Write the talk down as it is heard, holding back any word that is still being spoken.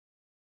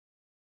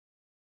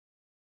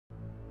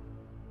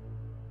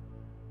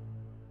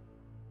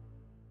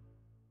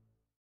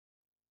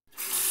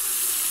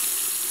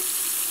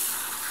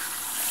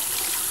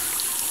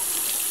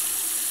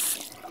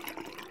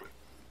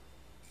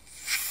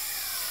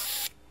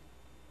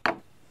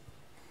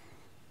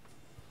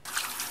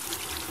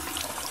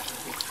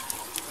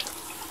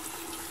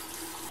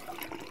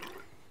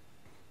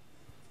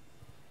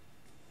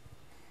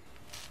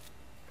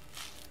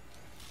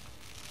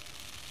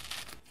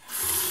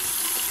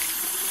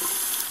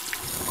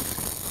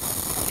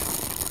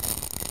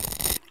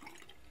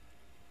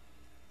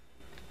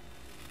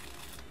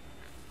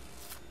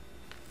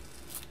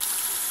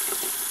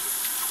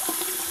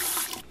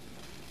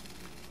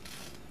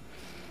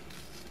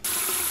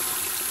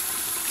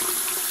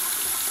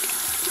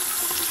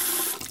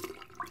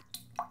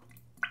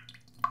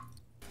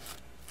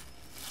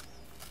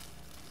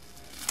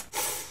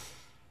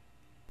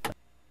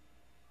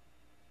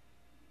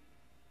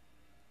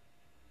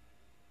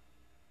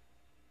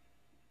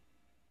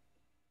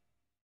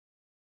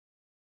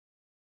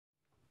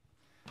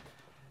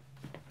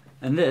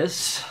And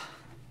this,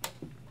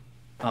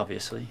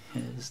 obviously,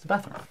 is the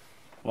bathroom.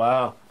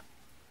 Wow.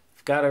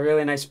 You've got a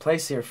really nice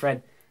place here,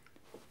 Fred.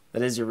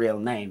 That is your real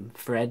name,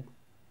 Fred?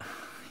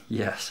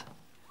 Yes.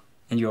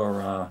 And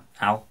you're,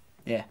 Al?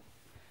 Yeah.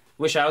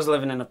 Wish I was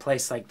living in a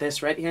place like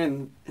this right here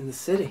in the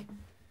city.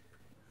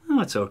 Oh,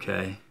 it's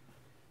okay.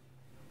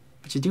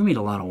 But you do meet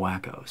a lot of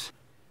wackos.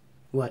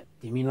 What?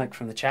 You mean like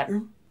from the chat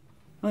room?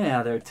 Well,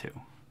 yeah, there too.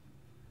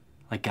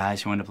 Like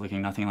guys who end up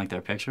looking nothing like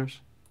their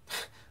pictures.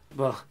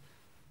 Well,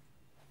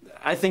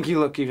 I think you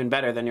look even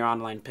better than your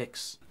online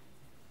pics.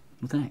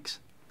 Well, thanks.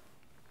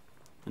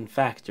 In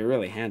fact, you're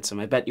really handsome.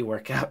 I bet you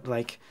work out,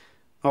 like,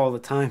 all the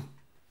time.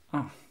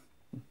 Oh,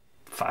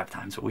 5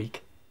 times a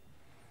week.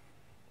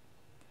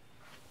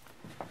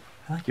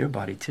 I like your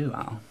body too,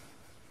 Al.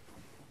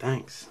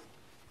 Thanks.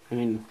 I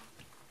mean,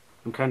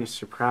 I'm kind of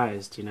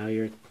surprised, you know,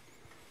 you're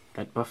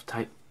that buff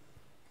type.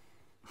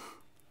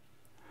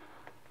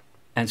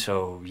 And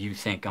so you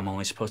think I'm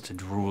only supposed to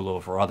drool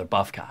over other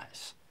buff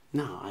guys?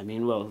 No, I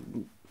mean, well,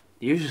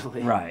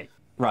 usually... Right.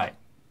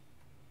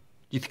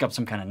 You think I'm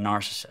some kind of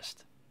narcissist.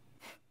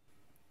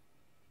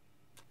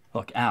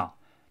 Look, Al,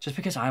 just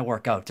because I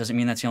work out doesn't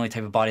mean that's the only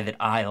type of body that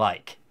I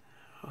like.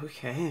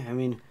 Okay, I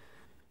mean,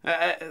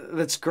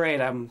 that's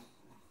great. I'm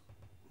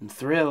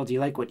thrilled. You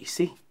like what you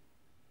see?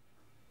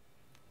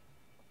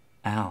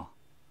 Al,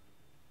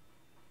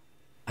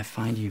 I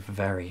find you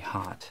very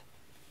hot.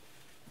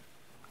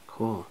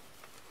 Cool.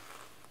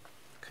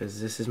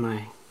 Because this is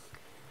my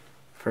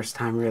first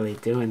time really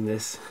doing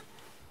this.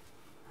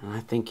 And I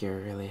think you're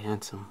really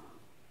handsome.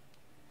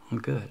 Well,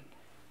 good.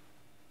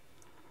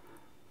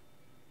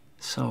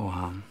 So,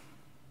 how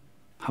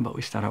about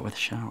we start out with a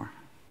shower?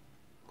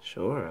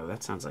 Sure,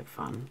 that sounds like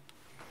fun.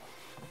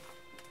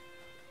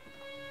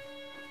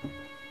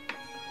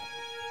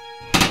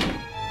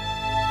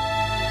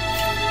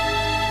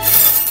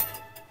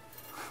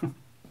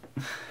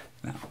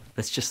 No,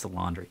 that's just the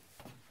laundry.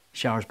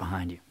 Shower's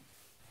behind you.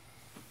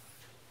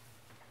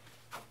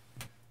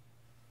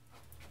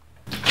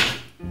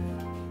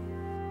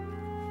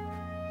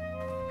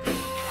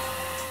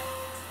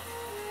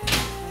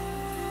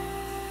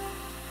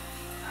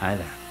 Hi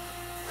there.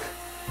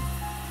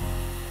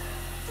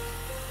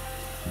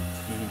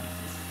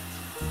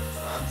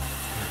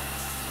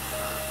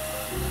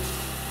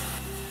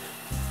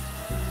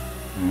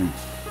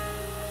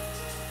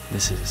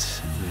 This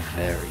is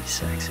very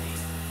sexy.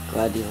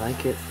 Glad you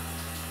like it.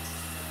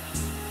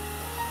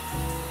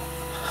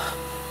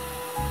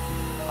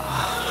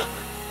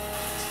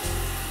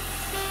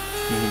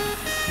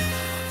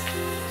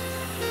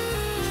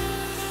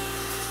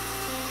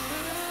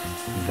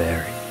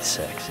 Very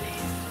sexy.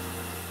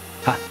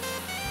 Ha!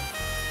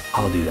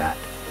 I'll do that.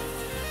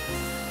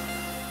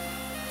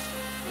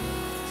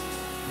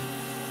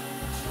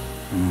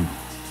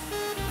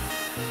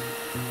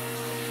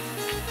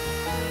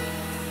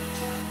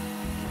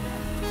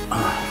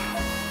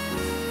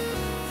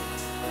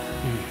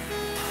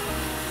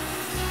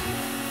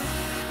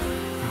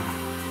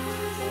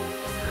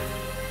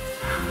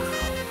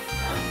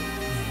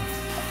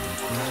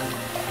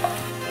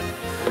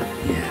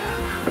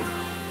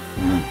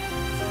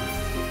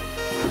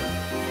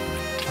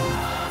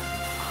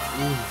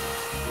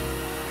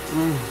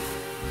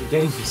 You're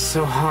getting me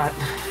so hot.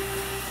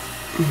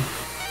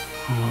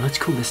 Oh, let's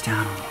cool this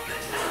down a little bit.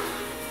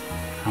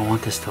 I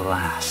want this to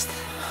last.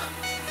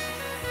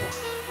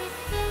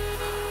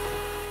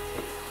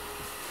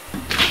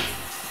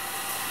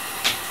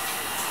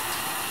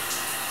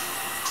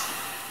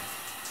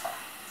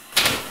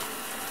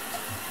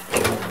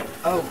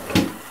 Oh,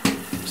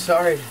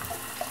 sorry.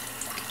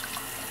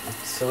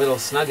 It's a little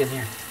snug in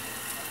here.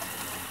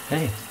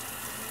 Hey,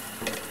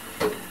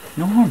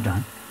 no harm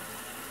done.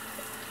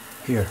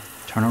 Here,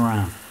 turn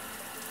around.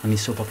 Let me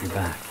soap up your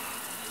back.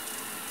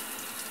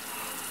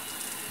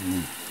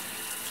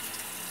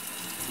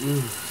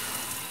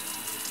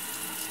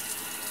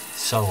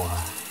 So,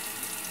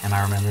 am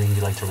I remembering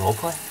you like to role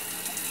play?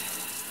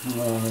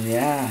 Oh,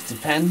 yeah, it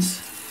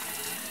depends.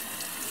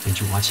 Did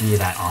you watch any of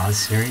that Oz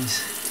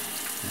series?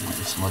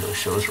 Some of those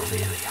shows were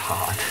really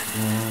hot.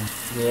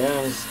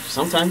 Yeah,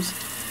 sometimes.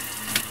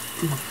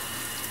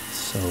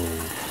 So,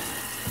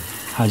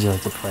 how'd you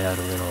like to play out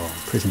a little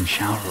prison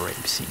shower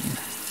rape scene?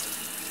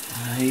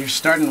 You're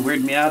starting to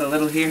weird me out a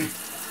little here.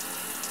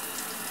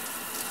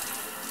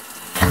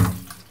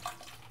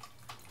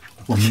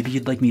 Well, maybe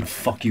you'd like me to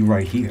fuck you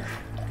right here.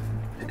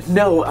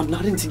 No, I'm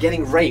not into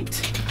getting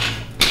raped.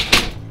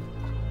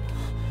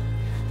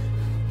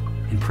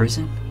 In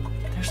prison,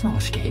 there's no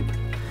escape.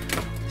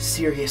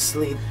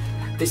 Seriously,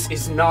 this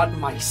is not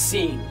my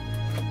scene.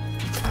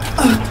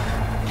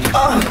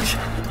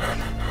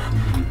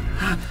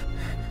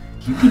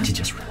 You need to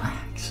just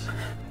relax.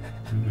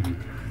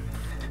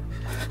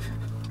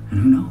 And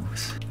who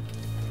knows?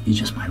 You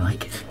just might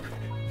like it.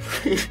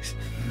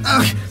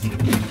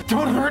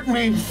 Don't hurt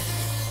me!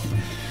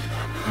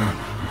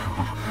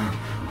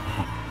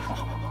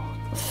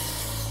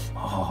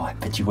 Oh, I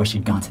bet you wish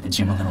you'd gone to the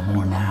gym a little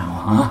more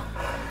now,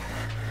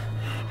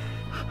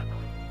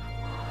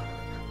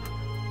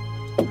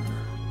 huh?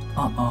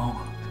 Uh-oh.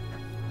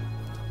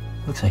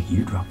 Looks like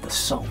you dropped the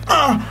soap.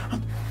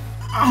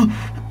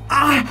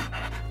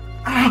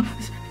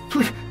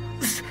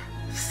 Please,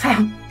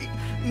 stop.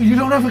 You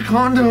don't have a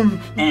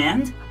condom.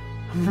 And?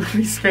 I'm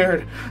really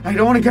scared. I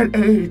don't want to get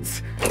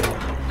AIDS.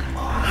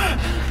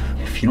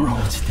 If you don't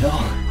hold still,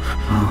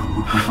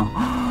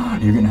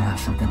 you're gonna have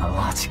something a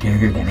lot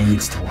scarier than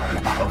AIDS to worry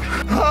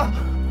about.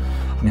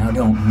 Now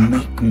don't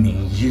make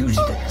me use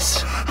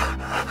this.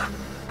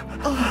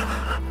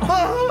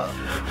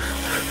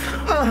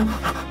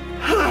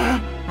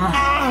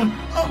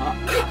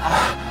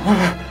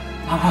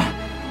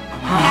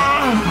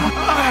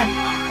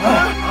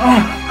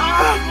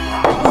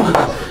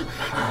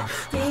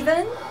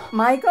 Steven?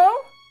 Michael?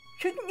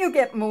 Shouldn't you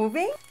get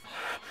moving?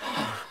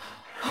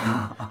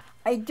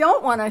 I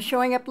don't want us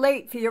showing up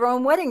late for your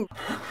own wedding.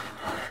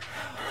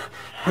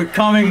 We're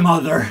coming,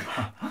 Mother.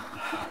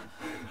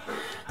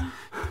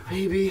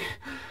 Baby,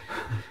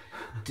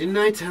 didn't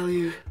I tell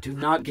you, do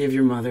not give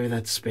your mother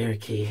that spare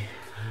key?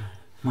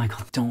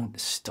 Michael, don't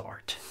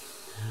start.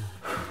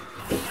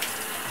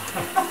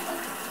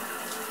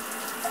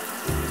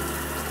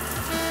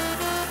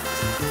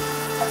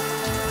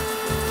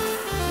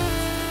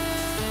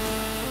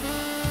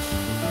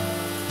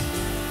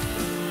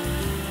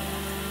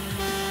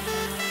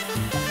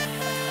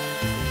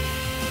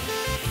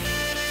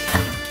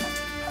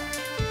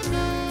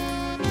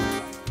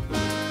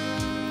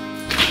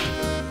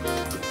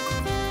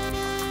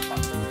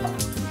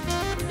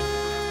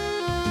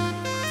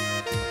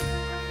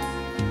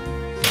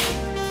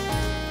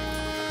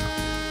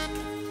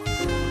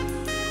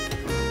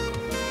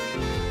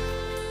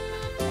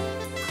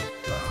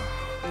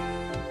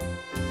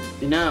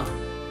 You know,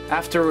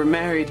 after we're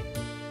married,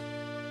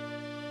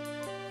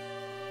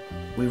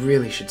 we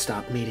really should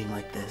stop meeting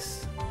like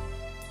this.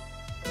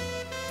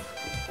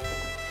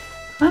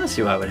 I don't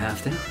see why I would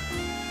have to.